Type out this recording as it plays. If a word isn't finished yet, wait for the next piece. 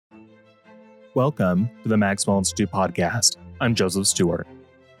Welcome to the Maxwell Institute podcast. I'm Joseph Stewart.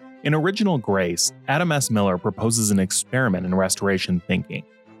 In Original Grace, Adam S. Miller proposes an experiment in restoration thinking.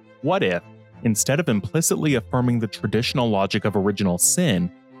 What if, instead of implicitly affirming the traditional logic of original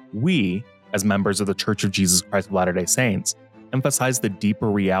sin, we, as members of the Church of Jesus Christ of Latter-day Saints, emphasize the deeper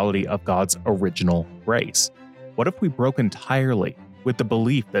reality of God's original grace? What if we broke entirely with the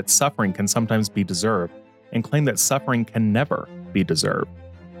belief that suffering can sometimes be deserved and claim that suffering can never be deserved?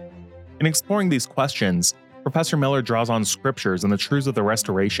 In exploring these questions, Professor Miller draws on scriptures and the truths of the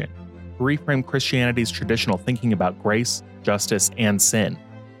Restoration to reframe Christianity's traditional thinking about grace, justice, and sin,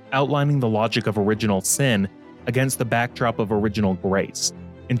 outlining the logic of original sin against the backdrop of original grace,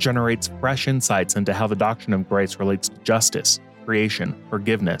 and generates fresh insights into how the doctrine of grace relates to justice, creation,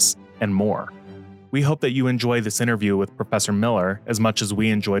 forgiveness, and more. We hope that you enjoy this interview with Professor Miller as much as we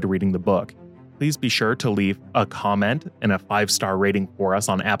enjoyed reading the book. Please be sure to leave a comment and a 5-star rating for us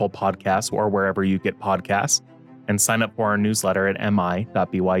on Apple Podcasts or wherever you get podcasts, and sign up for our newsletter at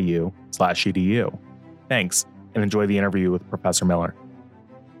mi.byu/edu. Thanks, and enjoy the interview with Professor Miller.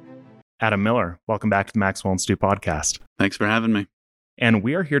 Adam Miller, welcome back to the Maxwell Institute podcast. Thanks for having me. And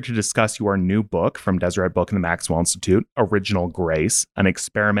we are here to discuss your new book from Deseret Book and the Maxwell Institute, Original Grace, an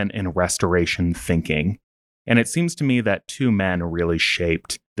experiment in restoration thinking. And it seems to me that two men really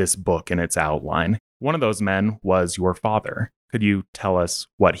shaped this book and its outline. One of those men was your father. Could you tell us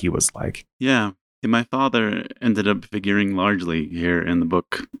what he was like? Yeah, my father ended up figuring largely here in the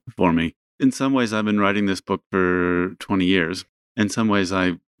book for me. In some ways, I've been writing this book for 20 years. In some ways,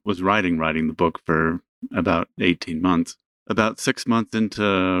 I was writing the book for about 18 months. About 6 months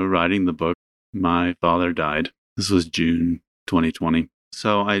into writing the book, my father died. This was June 2020.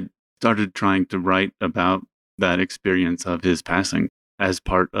 So I started trying to write about that experience of his passing as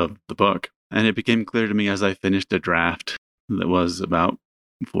part of the book. And it became clear to me as I finished a draft that was about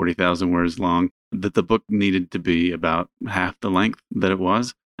 40,000 words long that the book needed to be about half the length that it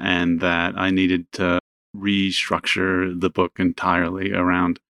was, and that I needed to restructure the book entirely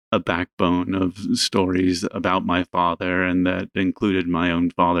around a backbone of stories about my father, and that included my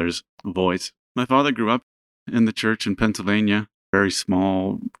own father's voice. My father grew up in the church in Pennsylvania, very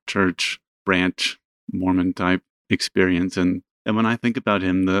small church, branch, Mormon type experience. And when I think about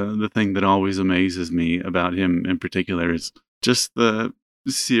him, the thing that always amazes me about him in particular is just the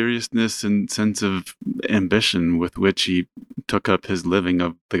seriousness and sense of ambition with which he took up his living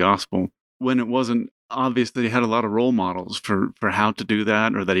of the gospel, when it wasn't obvious that he had a lot of role models for how to do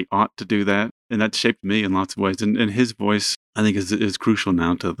that, or that he ought to do that. And that shaped me in lots of ways. And his voice, I think, is crucial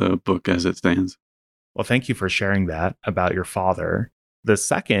now to the book as it stands. Well, thank you for sharing that about your father. The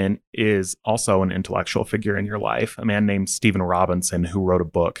second is also an intellectual figure in your life, a man named Stephen Robinson, who wrote a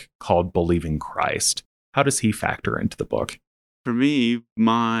book called Believing Christ. How does he factor into the book? For me,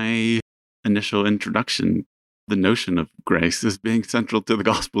 my initial introduction, the notion of grace as being central to the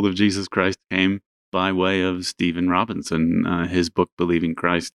gospel of Jesus Christ, came by way of Stephen Robinson, his book Believing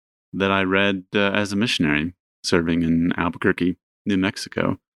Christ, that I read as a missionary serving in Albuquerque, New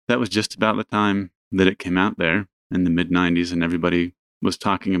Mexico. That was just about the time that it came out there in the mid-90s, and everybody was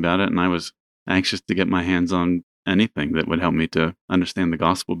talking about it, and I was anxious to get my hands on anything that would help me to understand the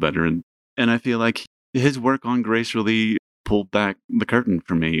gospel better. And I feel like his work on grace really pulled back the curtain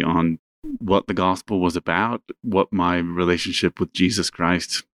for me on what the gospel was about, what my relationship with Jesus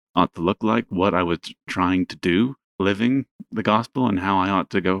Christ ought to look like, what I was trying to do, living the gospel, and how I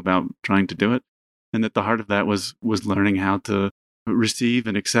ought to go about trying to do it. And at the heart of that was learning how to receive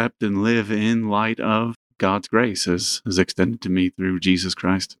and accept and live in light of God's grace as extended to me through Jesus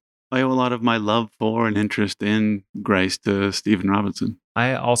Christ. I owe a lot of my love for and interest in grace to Stephen Robinson.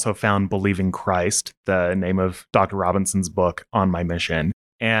 I also found Believing Christ, the name of Dr. Robinson's book, on my mission.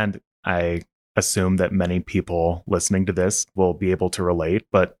 And I assume that many people listening to this will be able to relate,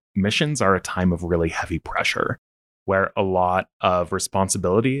 but missions are a time of really heavy pressure, where a lot of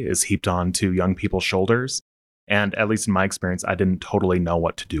responsibility is heaped onto young people's shoulders. And at least in my experience, I didn't totally know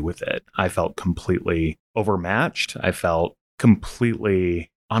what to do with it. I felt completely overmatched. I felt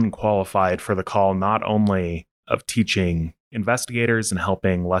completely unqualified for the call, not only of teaching investigators and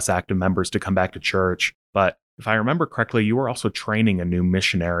helping less active members to come back to church, but if I remember correctly, you were also training a new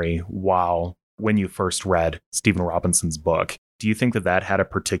missionary when you first read Stephen Robinson's book. Do you think that had a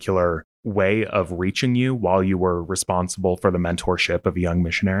particular way of reaching you while you were responsible for the mentorship of a young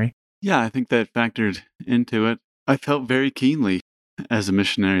missionary? Yeah, I think that factored into it. I felt very keenly as a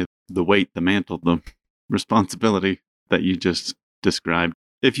missionary the weight, the mantle, the responsibility that you just described.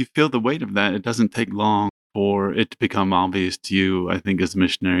 If you feel the weight of that, it doesn't take long for it to become obvious to you, I think, as a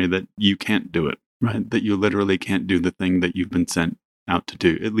missionary, that you can't do it, right? That you literally can't do the thing that you've been sent out to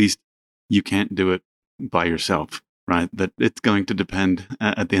do. At least you can't do it by yourself, right? That it's going to depend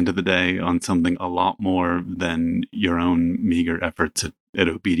at the end of the day on something a lot more than your own meager efforts at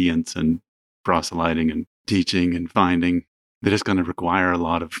obedience and proselyting and teaching and finding. That it's going to require a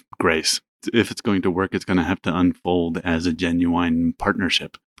lot of grace. If it's going to work, it's going to have to unfold as a genuine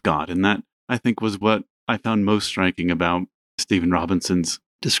partnership with God. And that, I think, was what I found most striking about Stephen Robinson's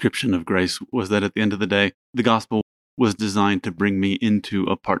description of grace, was that at the end of the day, the gospel was designed to bring me into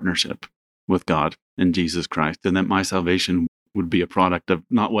a partnership with God and Jesus Christ, and that my salvation would be a product of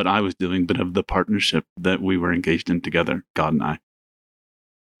not what I was doing, but of the partnership that we were engaged in together, God and I.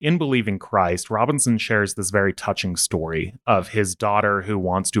 In Believing Christ, Robinson shares this very touching story of his daughter who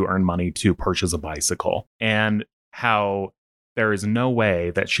wants to earn money to purchase a bicycle, and how there is no way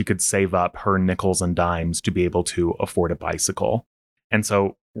that she could save up her nickels and dimes to be able to afford a bicycle. And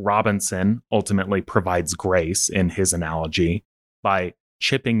so Robinson ultimately provides grace in his analogy by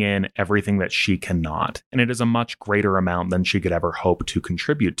chipping in everything that she cannot. And it is a much greater amount than she could ever hope to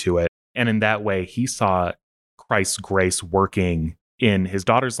contribute to it. And in that way, he saw Christ's grace working in his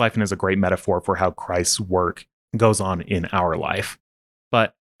daughter's life, and is a great metaphor for how Christ's work goes on in our life.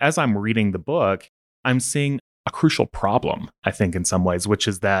 But as I'm reading the book, I'm seeing a crucial problem, I think, in some ways, which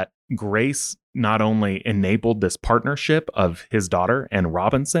is that grace not only enabled this partnership of his daughter and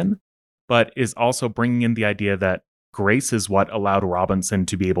Robinson, but is also bringing in the idea that grace is what allowed Robinson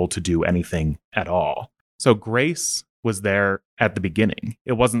to be able to do anything at all. So grace was there at the beginning.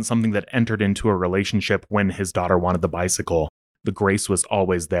 It wasn't something that entered into a relationship when his daughter wanted the bicycle. The grace was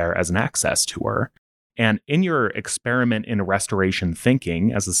always there as an access to her. And in your experiment in restoration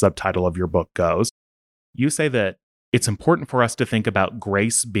thinking, as the subtitle of your book goes, you say that it's important for us to think about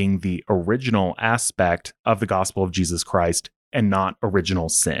grace being the original aspect of the gospel of Jesus Christ and not original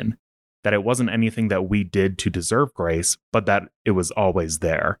sin. That it wasn't anything that we did to deserve grace, but that it was always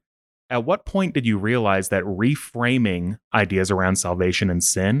there. At what point did you realize that reframing ideas around salvation and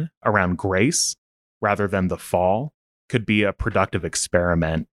sin, around grace, rather than the fall, could be a productive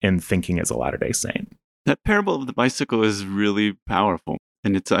experiment in thinking as a Latter-day Saint? That parable of the bicycle is really powerful.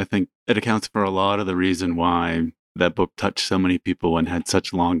 And I think it accounts for a lot of the reason why that book touched so many people and had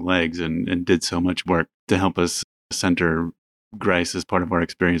such long legs and did so much work to help us center grace as part of our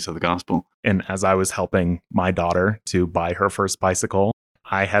experience of the gospel. And as I was helping my daughter to buy her first bicycle,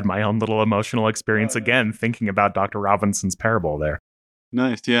 I had my own little emotional experience again, thinking about Dr. Robinson's parable there.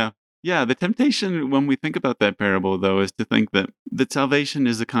 Nice, yeah. Yeah, the temptation when we think about that parable, though, is to think that salvation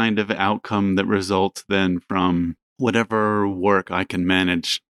is a kind of outcome that results then from whatever work I can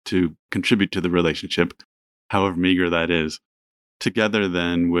manage to contribute to the relationship, however meager that is, together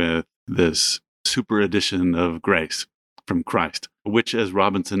then with this super addition of grace from Christ, which, as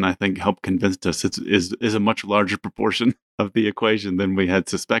Robinson, I think, helped convince us is a much larger proportion of the equation than we had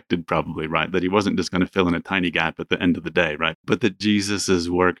suspected, probably, right? That he wasn't just going to fill in a tiny gap at the end of the day, right? But that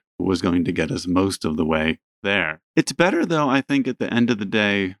Jesus's work was going to get us most of the way there. It's better, though, I think, at the end of the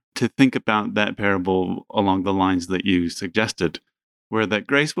day, to think about that parable along the lines that you suggested, where that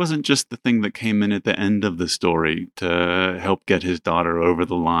grace wasn't just the thing that came in at the end of the story to help get his daughter over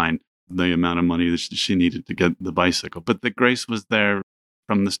the line, the amount of money that she needed to get the bicycle, but that grace was there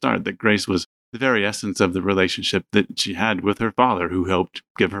from the start, that grace was the very essence of the relationship that she had with her father, who helped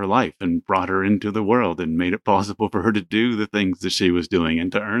give her life and brought her into the world and made it possible for her to do the things that she was doing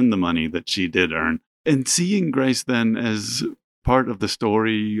and to earn the money that she did earn. And seeing grace then as part of the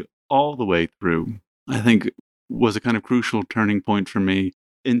story all the way through, I think was a kind of crucial turning point for me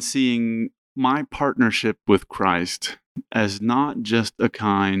in seeing my partnership with Christ as not just a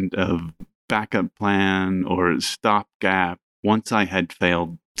kind of backup plan or stopgap once I had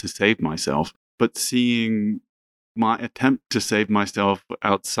failed to save myself, but seeing my attempt to save myself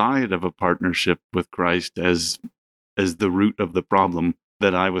outside of a partnership with Christ as the root of the problem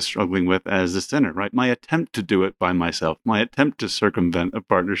that I was struggling with as a sinner, right? My attempt to do it by myself, my attempt to circumvent a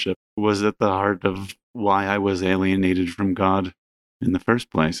partnership was at the heart of why I was alienated from God in the first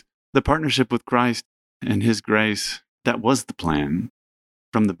place. The partnership with Christ and his grace, that was the plan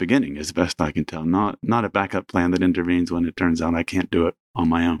from the beginning, as best I can tell, not a backup plan that intervenes when it turns out I can't do it on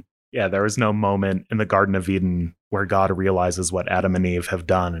my own. Yeah, there was no moment in the Garden of Eden where God realizes what Adam and Eve have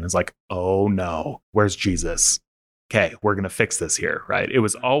done and is like, oh no, where's Jesus? Okay, we're going to fix this here, right? It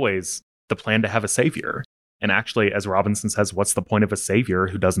was always the plan to have a savior. And actually, as Robinson says, what's the point of a savior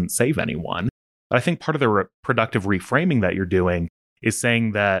who doesn't save anyone? But I think part of the productive reframing that you're doing is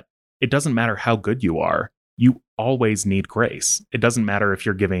saying that it doesn't matter how good you are. You always need grace. It doesn't matter if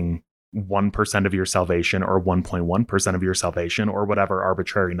you're giving 1% of your salvation or 1.1% of your salvation or whatever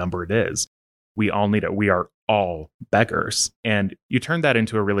arbitrary number it is. We all need it. We are all beggars. And you turned that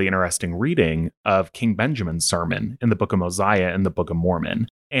into a really interesting reading of King Benjamin's sermon in the Book of Mosiah and the Book of Mormon.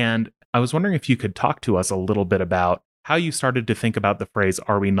 And I was wondering if you could talk to us a little bit about how you started to think about the phrase,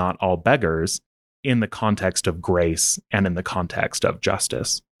 "Are we not all beggars?" in the context of grace and in the context of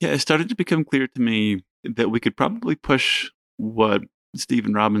justice. Yeah, it started to become clear to me that we could probably push what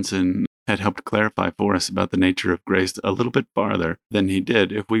Stephen Robinson had helped clarify for us about the nature of grace a little bit farther than he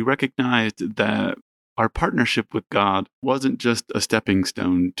did if we recognized that our partnership with God wasn't just a stepping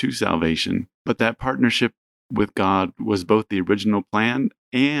stone to salvation, but that partnership with God was both the original plan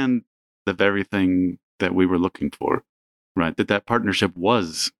and the very thing that we were looking for, right? That partnership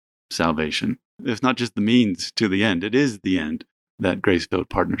was salvation. It's not just the means to the end, it is the end, that grace-filled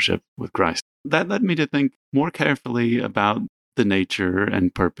partnership with Christ. That led me to think more carefully about the nature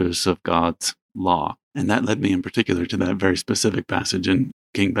and purpose of God's law. And that led me in particular to that very specific passage in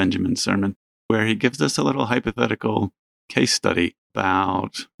King Benjamin's sermon, where he gives us a little hypothetical case study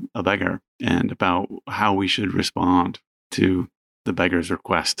about a beggar and about how we should respond to the beggar's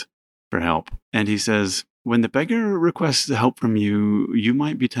request for help. And he says, when the beggar requests help from you, you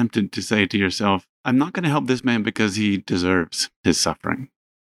might be tempted to say to yourself, I'm not going to help this man because he deserves his suffering.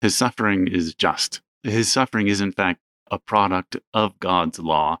 His suffering is just. His suffering is, in fact, a product of God's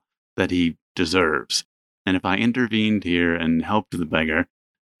law that he deserves. And if I intervened here and helped the beggar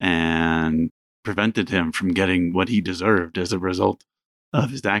and prevented him from getting what he deserved as a result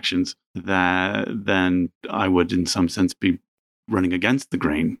of his actions, then I would, in some sense, be running against the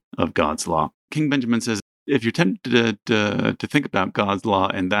grain of God's law. King Benjamin says, if you're tempted to think about God's law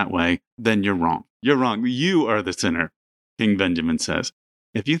in that way, then you're wrong. You're wrong. You are the sinner, King Benjamin says.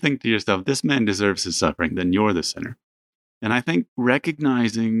 If you think to yourself, this man deserves his suffering, then you're the sinner. And I think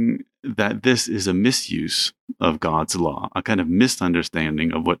recognizing that this is a misuse of God's law, a kind of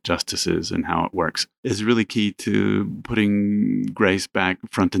misunderstanding of what justice is and how it works, is really key to putting grace back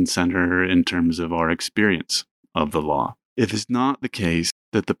front and center in terms of our experience of the law. If it's not the case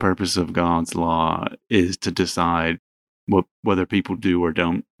that the purpose of God's law is to decide whether people do or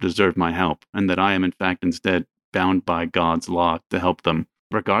don't deserve my help, and that I am in fact instead bound by God's law to help them,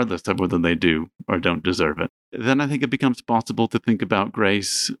 regardless of whether they do or don't deserve it, then I think it becomes possible to think about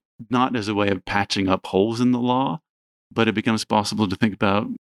grace not as a way of patching up holes in the law, but it becomes possible to think about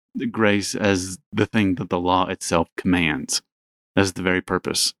grace as the thing that the law itself commands, as the very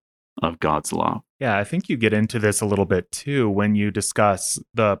purpose of God's law. Yeah, I think you get into this a little bit too when you discuss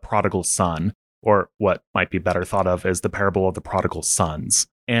the prodigal son, or what might be better thought of as the parable of the prodigal sons.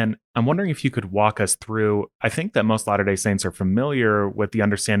 And I'm wondering if you could walk us through, I think that most Latter-day Saints are familiar with the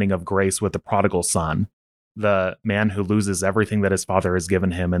understanding of grace with the prodigal son, the man who loses everything that his father has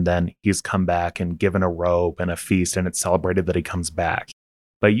given him, and then he's come back and given a robe and a feast, and it's celebrated that he comes back.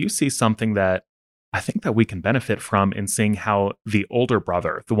 But you see something that I think that we can benefit from in seeing how the older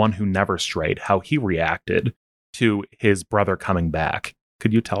brother, the one who never strayed, how he reacted to his brother coming back.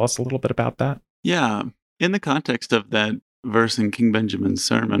 Could you tell us a little bit about that? Yeah. In the context of that verse in King Benjamin's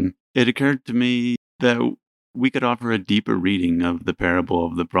sermon, it occurred to me that we could offer a deeper reading of the parable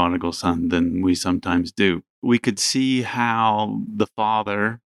of the prodigal son than we sometimes do. We could see how the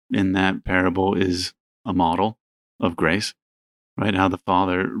father in that parable is a model of grace, right? How the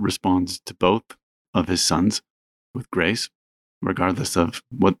father responds to both of his sons with grace, regardless of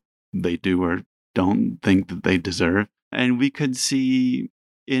what they do or don't think that they deserve. And we could see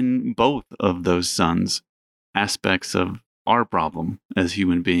in both of those sons aspects of our problem as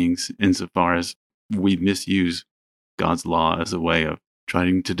human beings, insofar as we misuse God's law as a way of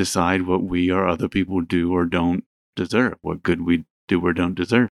trying to decide what we or other people do or don't deserve, what good we do or don't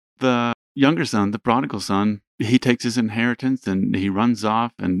deserve. The younger son, the prodigal son, he takes his inheritance and he runs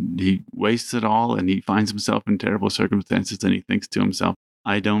off and he wastes it all and he finds himself in terrible circumstances and he thinks to himself,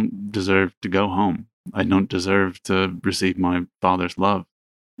 I don't deserve to go home. I don't deserve to receive my father's love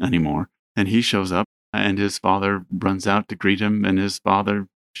anymore. And he shows up and his father runs out to greet him, and his father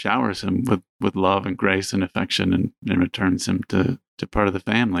showers him with love and grace and affection and returns him to part of the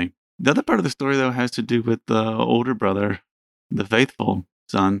family. The other part of the story, though, has to do with the older brother, the faithful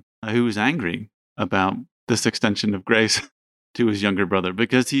son, who is angry about this extension of grace to his younger brother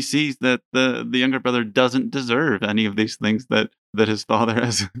because he sees that the younger brother doesn't deserve any of these things that his father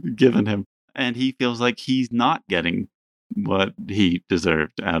has given him. And he feels like he's not getting what he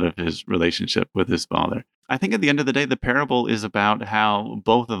deserved out of his relationship with his father. I think at the end of the day, the parable is about how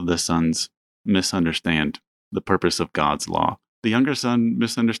both of the sons misunderstand the purpose of God's law. The younger son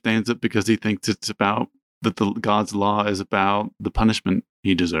misunderstands it because he thinks it's about that God's law is about the punishment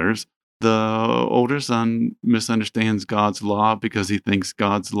he deserves. The older son misunderstands God's law because he thinks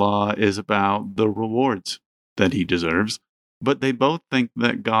God's law is about the rewards that he deserves. But they both think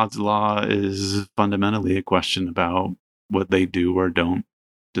that God's law is fundamentally a question about what they do or don't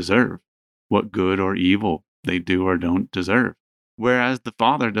deserve, what good or evil they do or don't deserve. Whereas the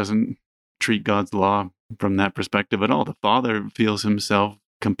Father doesn't treat God's law from that perspective at all. The Father feels himself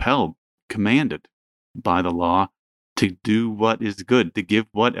compelled, commanded by the law to do what is good, to give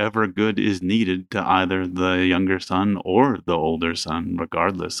whatever good is needed to either the younger son or the older son,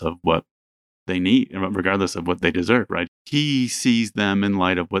 regardless of what they need, regardless of what they deserve, right? He sees them in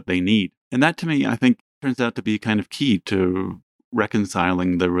light of what they need. And that, to me, I think turns out to be kind of key to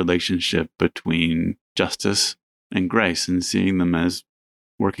reconciling the relationship between justice and grace and seeing them as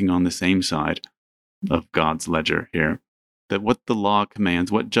working on the same side of God's ledger here. That what the law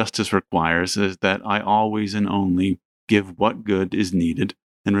commands, what justice requires, is that I always and only give what good is needed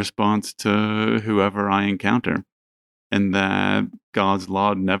in response to whoever I encounter. And that God's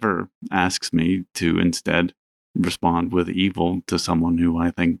law never asks me to instead respond with evil to someone who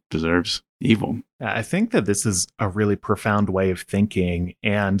I think deserves evil. I think that this is a really profound way of thinking.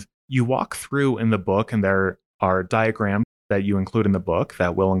 And you walk through in the book, and there are diagrams that you include in the book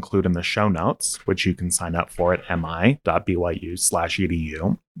that we'll include in the show notes, which you can sign up for at mi.byu/edu.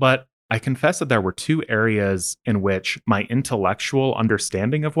 But I confess that there were two areas in which my intellectual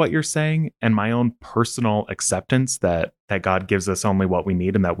understanding of what you're saying and my own personal acceptance that God gives us only what we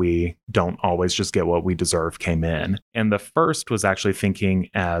need and that we don't always just get what we deserve came in. And the first was actually thinking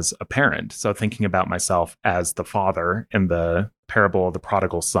as a parent. So thinking about myself as the father in the parable of the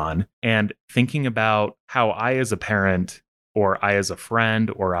prodigal son, and thinking about how I as a parent, or I as a friend,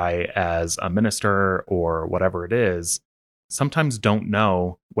 or I as a minister, or whatever it is, sometimes don't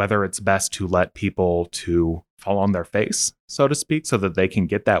know whether it's best to let people to fall on their face, so to speak, so that they can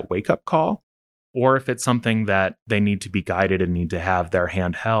get that wake-up call, or if it's something that they need to be guided and need to have their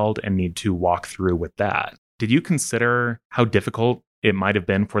hand held and need to walk through with that. Did you consider how difficult it might have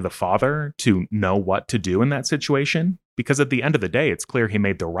been for the father to know what to do in that situation? Because at the end of the day, it's clear he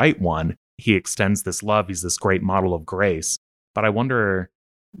made the right one. He extends this love. He's this great model of grace. But I wonder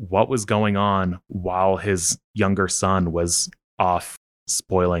what was going on while his younger son was off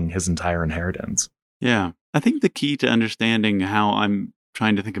spoiling his entire inheritance. Yeah. I think the key to understanding how I'm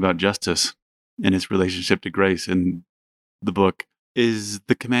trying to think about justice and its relationship to grace in the book is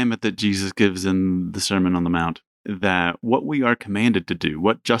the commandment that Jesus gives in the Sermon on the Mount, that what we are commanded to do,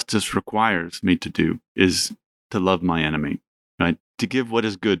 what justice requires me to do, is to love my enemy, right? To give what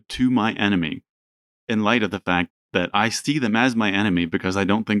is good to my enemy in light of the fact that I see them as my enemy because I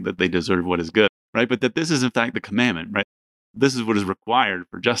don't think that they deserve what is good, right? But that this is in fact the commandment, right? This is what is required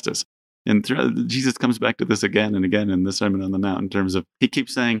for justice. And Jesus comes back to this again and again in the Sermon on the Mount in terms of, he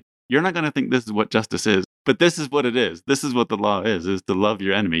keeps saying, you're not going to think this is what justice is, but this is what it is. This is what the law is to love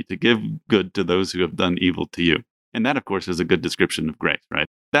your enemy, to give good to those who have done evil to you. And that, of course, is a good description of grace, right?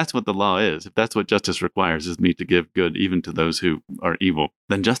 That's what the law is. If that's what justice requires, is me to give good even to those who are evil,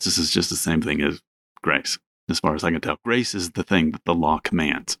 then justice is just the same thing as grace. As far as I can tell, grace is the thing that the law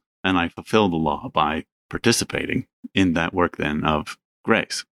commands. And I fulfill the law by participating in that work then of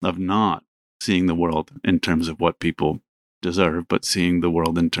grace, of not seeing the world in terms of what people deserve, but seeing the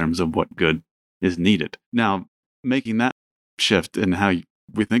world in terms of what good is needed. Now, making that shift in how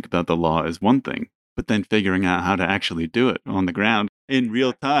we think about the law is one thing, but then figuring out how to actually do it on the ground in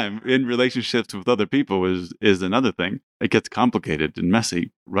real time, in relationships with other people is another thing. It gets complicated and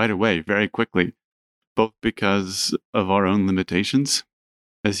messy right away, very quickly. Both because of our own limitations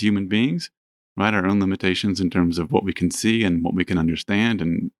as human beings, right? Our own limitations in terms of what we can see and what we can understand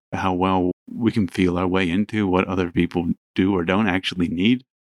and how well we can feel our way into what other people do or don't actually need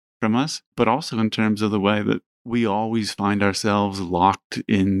from us, but also in terms of the way that we always find ourselves locked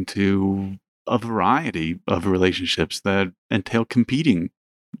into a variety of relationships that entail competing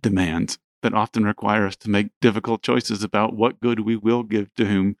demands that often require us to make difficult choices about what good we will give to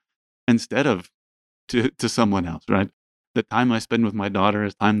whom instead of to someone else, right? The time I spend with my daughter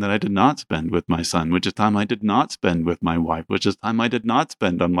is time that I did not spend with my son, which is time I did not spend with my wife, which is time I did not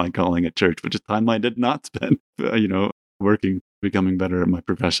spend on my calling at church, which is time I did not spend, working, becoming better at my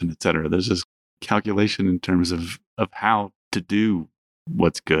profession, etc. There's this calculation in terms of how to do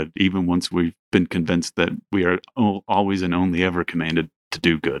what's good, even once we've been convinced that we are always and only ever commanded to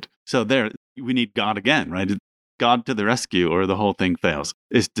do good. So there, we need God again, right? God to the rescue, or the whole thing fails.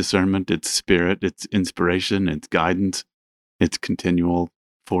 It's discernment, it's spirit, it's inspiration, it's guidance, it's continual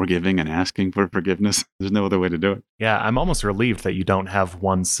forgiving and asking for forgiveness. There's no other way to do it. Yeah, I'm almost relieved that you don't have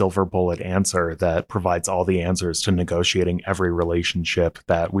one silver bullet answer that provides all the answers to negotiating every relationship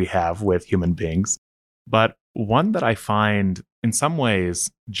that we have with human beings. But One that I find in some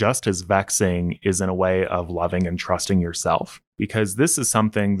ways just as vexing is in a way of loving and trusting yourself, because this is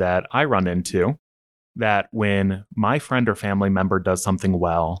something that I run into, that when my friend or family member does something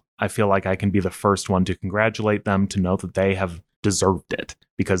well, I feel like I can be the first one to congratulate them, to know that they have deserved it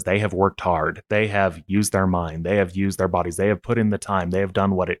because they have worked hard. They have used their mind. They have used their bodies. They have put in the time. They have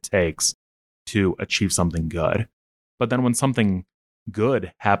done what it takes to achieve something good. But then when something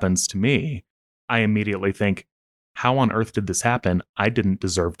good happens to me, I immediately think, how on earth did this happen? I didn't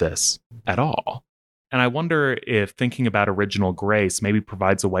deserve this at all. And I wonder if thinking about original grace maybe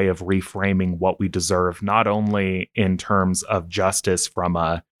provides a way of reframing what we deserve, not only in terms of justice from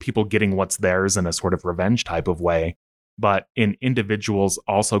people getting what's theirs in a sort of revenge type of way, but in individuals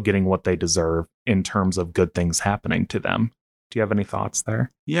also getting what they deserve in terms of good things happening to them. Do you have any thoughts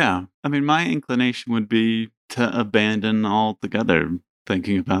there? Yeah. I mean, my inclination would be to abandon altogether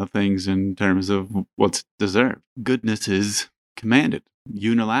thinking about things in terms of what's deserved. Goodness is commanded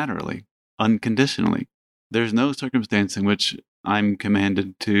unilaterally, unconditionally. There's no circumstance in which I'm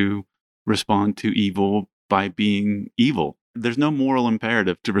commanded to respond to evil by being evil. There's no moral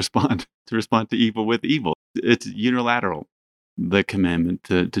imperative to respond to evil with evil. It's unilateral, the commandment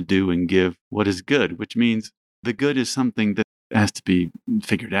to do and give what is good, which means the good is something that has to be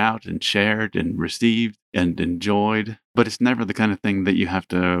figured out and shared and received and enjoyed. But it's never the kind of thing that you have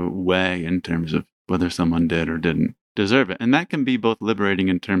to weigh in terms of whether someone did or didn't deserve it. And that can be both liberating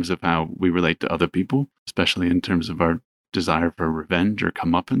in terms of how we relate to other people, especially in terms of our desire for revenge or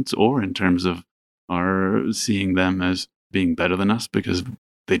comeuppance, or in terms of our seeing them as being better than us because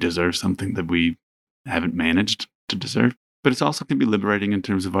they deserve something that we haven't managed to deserve. But it's also can be liberating in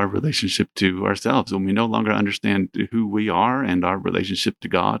terms of our relationship to ourselves when we no longer understand who we are and our relationship to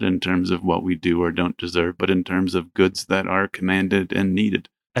God in terms of what we do or don't deserve, but in terms of goods that are commanded and needed.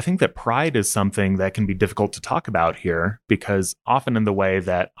 I think that pride is something that can be difficult to talk about here, because often in the way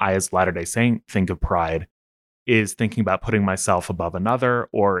that I, as Latter-day Saint, think of pride is thinking about putting myself above another,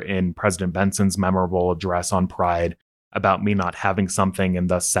 or in President Benson's memorable address on pride, about me not having something and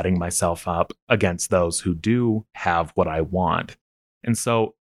thus setting myself up against those who do have what I want. And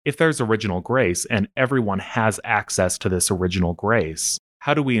so if there's original grace and everyone has access to this original grace,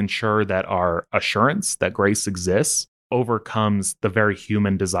 how do we ensure that our assurance that grace exists overcomes the very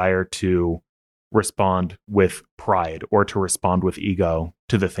human desire to respond with pride or to respond with ego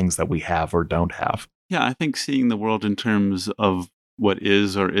to the things that we have or don't have? Yeah, I think seeing the world in terms of what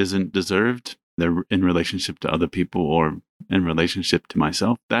is or isn't deserved, they're in relationship to other people or in relationship to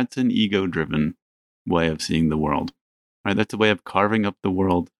myself, that's an ego-driven way of seeing the world, right? That's a way of carving up the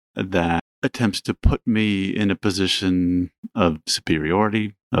world that attempts to put me in a position of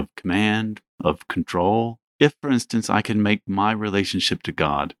superiority, of command, of control. If, for instance, I can make my relationship to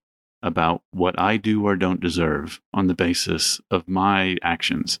God about what I do or don't deserve on the basis of my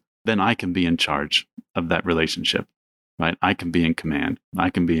actions, then I can be in charge of that relationship, right? I can be in command. I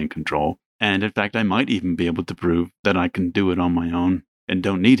can be in control. And in fact, I might even be able to prove that I can do it on my own and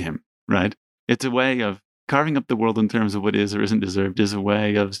don't need him, right? It's a way of carving up the world in terms of what is or isn't deserved, is a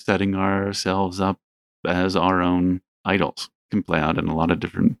way of setting ourselves up as our own idols. It can play out in a lot of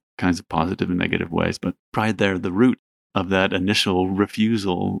different kinds of positive and negative ways, but pride there, the root of that initial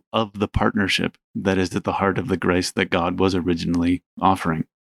refusal of the partnership that is at the heart of the grace that God was originally offering,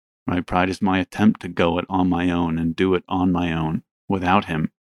 right? Pride is my attempt to go it on my own and do it on my own without him.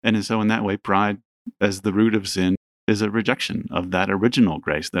 And so in that way, pride as the root of sin is a rejection of that original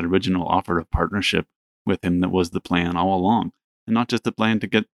grace, that original offer of partnership with him that was the plan all along. And not just the plan to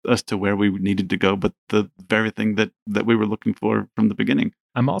get us to where we needed to go, but the very thing that we were looking for from the beginning.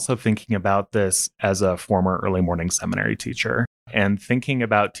 I'm also thinking about this as a former early morning seminary teacher and thinking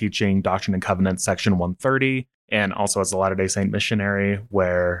about teaching Doctrine and Covenants section 130, and also as a Latter-day Saint missionary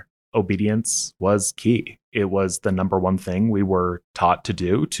where obedience was key. It was the number one thing we were taught to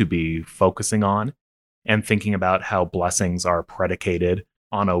do, to be focusing on, and thinking about how blessings are predicated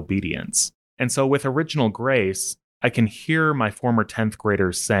on obedience. And so with original grace, I can hear my former 10th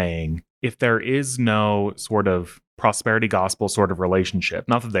graders saying, if there is no sort of prosperity gospel sort of relationship,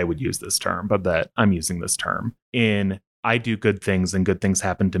 not that they would use this term, but that I'm using this term, in I do good things and good things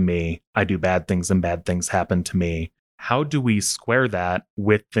happen to me, I do bad things and bad things happen to me, how do we square that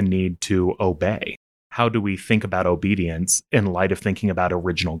with the need to obey? How do we think about obedience in light of thinking about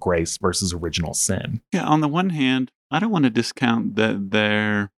original grace versus original sin? Yeah, on the one hand, I don't want to discount that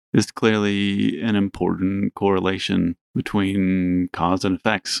there is clearly an important correlation between cause and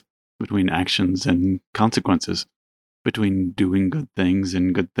effects, between actions and consequences, between doing good things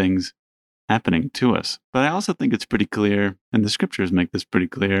and good things happening to us. But I also think it's pretty clear, and the scriptures make this pretty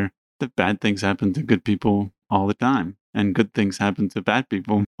clear, that bad things happen to good people all the time. And good things happen to bad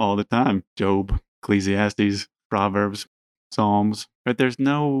people all the time. Job, Ecclesiastes, Proverbs, Psalms. But there's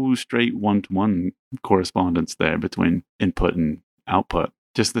no straight one-to-one correspondence there between input and output.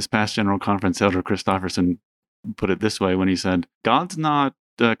 Just this past General Conference, Elder Christofferson put it this way when he said, God's not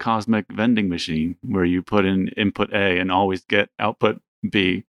a cosmic vending machine where you put in input A and always get output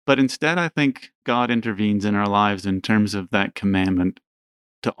B. But instead, I think God intervenes in our lives in terms of that commandment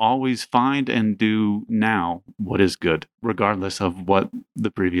to always find and do now what is good, regardless of what the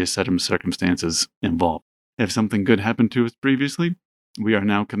previous set of circumstances involve. If something good happened to us previously, we are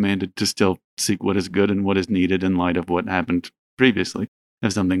now commanded to still seek what is good and what is needed in light of what happened previously.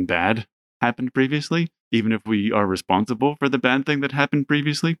 If something bad happened previously, even if we are responsible for the bad thing that happened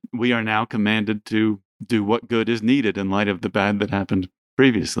previously, we are now commanded to do what good is needed in light of the bad that happened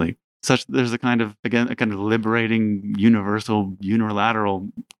previously. Such that there's a kind of liberating, universal, unilateral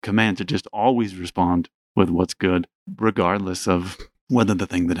command to just always respond with what's good, regardless of whether the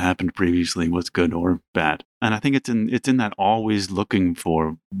thing that happened previously was good or bad. And I think it's in that always looking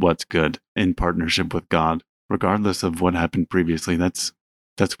for what's good in partnership with God, regardless of what happened previously. That's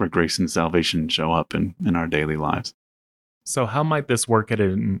where grace and salvation show up in our daily lives. So how might this work at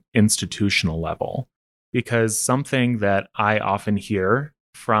an institutional level? Because something that I often hear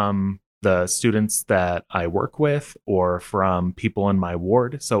from the students that I work with or from people in my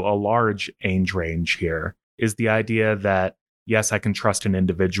ward, so a large age range here, is the idea that, yes, I can trust an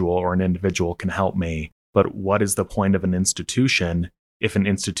individual or an individual can help me, but what is the point of an institution if an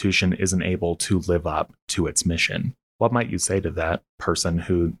institution isn't able to live up to its mission? What might you say to that person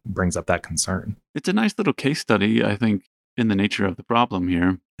who brings up that concern? It's a nice little case study, I think, in the nature of the problem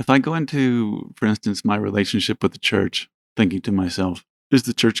here. If I go into, for instance, my relationship with the church, thinking to myself, is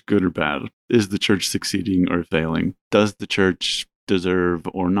the church good or bad? Is the church succeeding or failing? Does the church deserve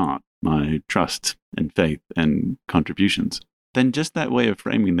or not my trust and faith and contributions? Then just that way of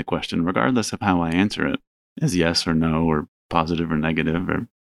framing the question, regardless of how I answer it, as yes or no or positive or negative, or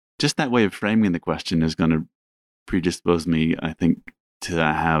just that way of framing the question is going to predispose me, I think, it's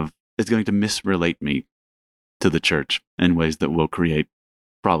going to misrelate me to the church in ways that will create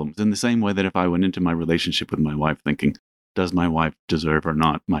problems. In the same way that if I went into my relationship with my wife thinking, does my wife deserve or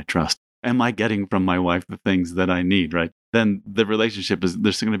not my trust? Am I getting from my wife the things that I need, right? Then the relationship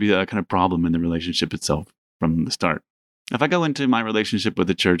there's going to be a kind of problem in the relationship itself from the start. If I go into my relationship with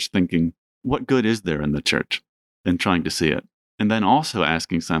the church thinking, what good is there in the church? And trying to see it. And then also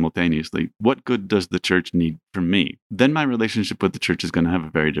asking simultaneously, what good does the church need from me? Then my relationship with the church is going to have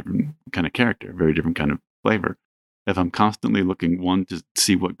a very different kind of character, a very different kind of flavor. If I'm constantly looking, one, to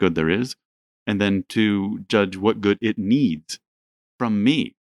see what good there is, and then to judge what good it needs from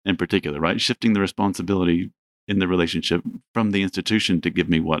me in particular, right? Shifting the responsibility in the relationship from the institution to give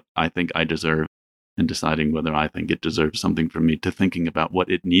me what I think I deserve and deciding whether I think it deserves something from me, to thinking about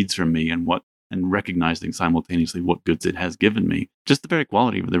what it needs from me and recognizing simultaneously what goods it has given me. Just the very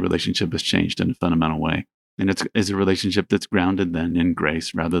quality of the relationship has changed in a fundamental way. And it's a relationship that's grounded then in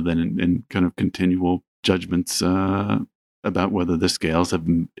grace rather than in kind of continual judgments about whether the scales have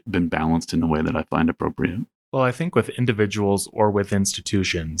been balanced in a way that I find appropriate. Well, I think with individuals or with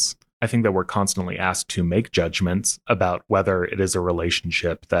institutions, I think that we're constantly asked to make judgments about whether it is a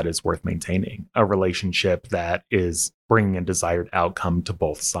relationship that is worth maintaining, a relationship that is bringing a desired outcome to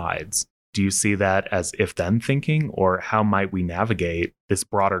both sides. Do you see that as if-then thinking, or how might we navigate this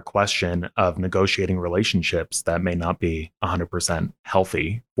broader question of negotiating relationships that may not be 100%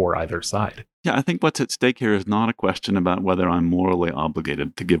 healthy for either side? Yeah, I think what's at stake here is not a question about whether I'm morally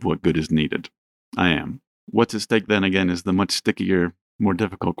obligated to give what good is needed. I am. What's at stake then again is the much stickier, more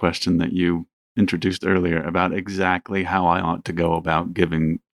difficult question that you introduced earlier about exactly how I ought to go about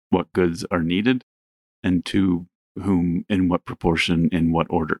giving what goods are needed and to whom, in what proportion, in what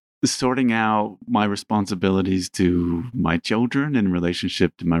order. Sorting out my responsibilities to my children in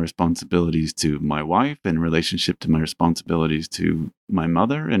relationship to my responsibilities to my wife, in relationship to my responsibilities to my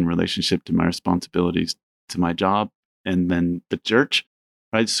mother, in relationship to my responsibilities to my job, and then the church,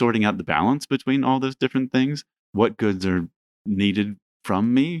 right? Sorting out the balance between all those different things. What goods are needed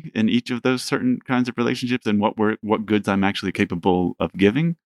from me in each of those certain kinds of relationships, and what goods I'm actually capable of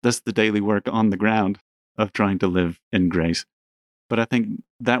giving. That's the daily work on the ground of trying to live in grace. But I think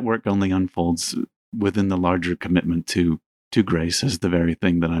that work only unfolds within the larger commitment to grace as the very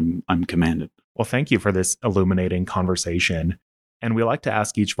thing that I'm commanded. Well, thank you for this illuminating conversation. And we like to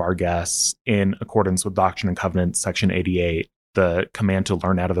ask each of our guests, in accordance with Doctrine and Covenants, Section 88, the command to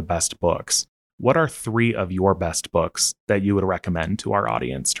learn out of the best books. What are 3 of your best books that you would recommend to our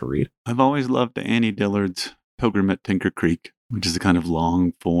audience to read? I've always loved Annie Dillard's Pilgrim at Tinker Creek, which is a kind of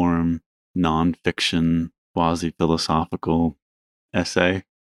long-form, nonfiction quasi-philosophical essay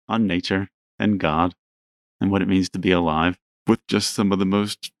on nature and God and what it means to be alive, with just some of the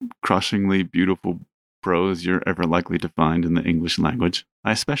most crushingly beautiful prose you're ever likely to find in the English language.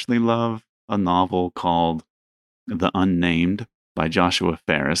 I especially love a novel called The Unnamed by Joshua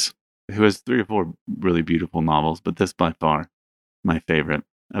Ferris, who has 3 or 4 really beautiful novels, but this by far my favorite,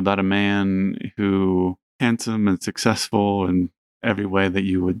 about a man who handsome and successful in every way that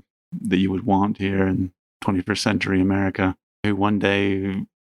you would want here in 21st century America, who one day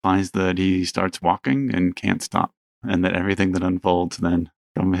finds that he starts walking and can't stop, and that everything that unfolds then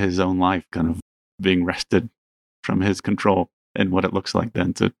from his own life kind of being wrested from his control, and what it looks like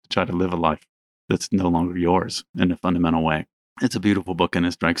then to try to live a life that's no longer yours in a fundamental way. It's a beautiful book, and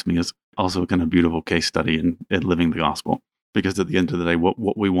it strikes me as also a kind of beautiful case study in living the gospel. Because at the end of the day,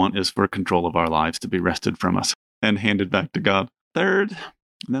 what we want is for control of our lives to be wrested from us and handed back to God. Third,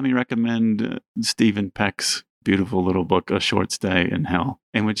 let me recommend Stephen Peck's beautiful little book, A Short Stay in Hell,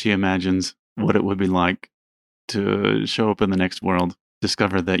 in which he imagines what it would be like to show up in the next world,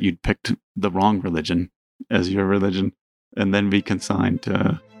 discover that you'd picked the wrong religion as your religion, and then be consigned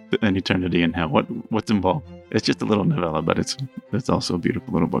to an eternity in hell. What's involved? It's just a little novella, but it's also a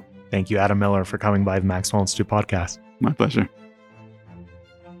beautiful little book. Thank you, Adam Miller, for coming by the Maxwell Institute podcast. My pleasure.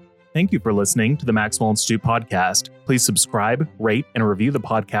 Thank you for listening to the Maxwell Institute podcast. Please subscribe, rate, and review the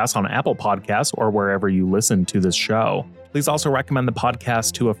podcast on Apple Podcasts or wherever you listen to this show. Please also recommend the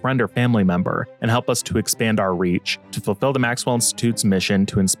podcast to a friend or family member and help us to expand our reach to fulfill the Maxwell Institute's mission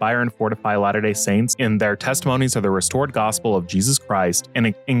to inspire and fortify Latter-day Saints in their testimonies of the restored gospel of Jesus Christ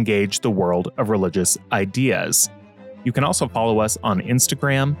and engage the world of religious ideas. You can also follow us on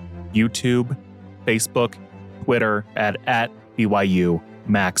Instagram, YouTube, Facebook, Twitter at BYU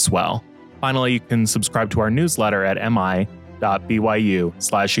Maxwell. Finally, you can subscribe to our newsletter at mi.byu/edu.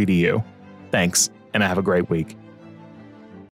 Thanks, and have a great week.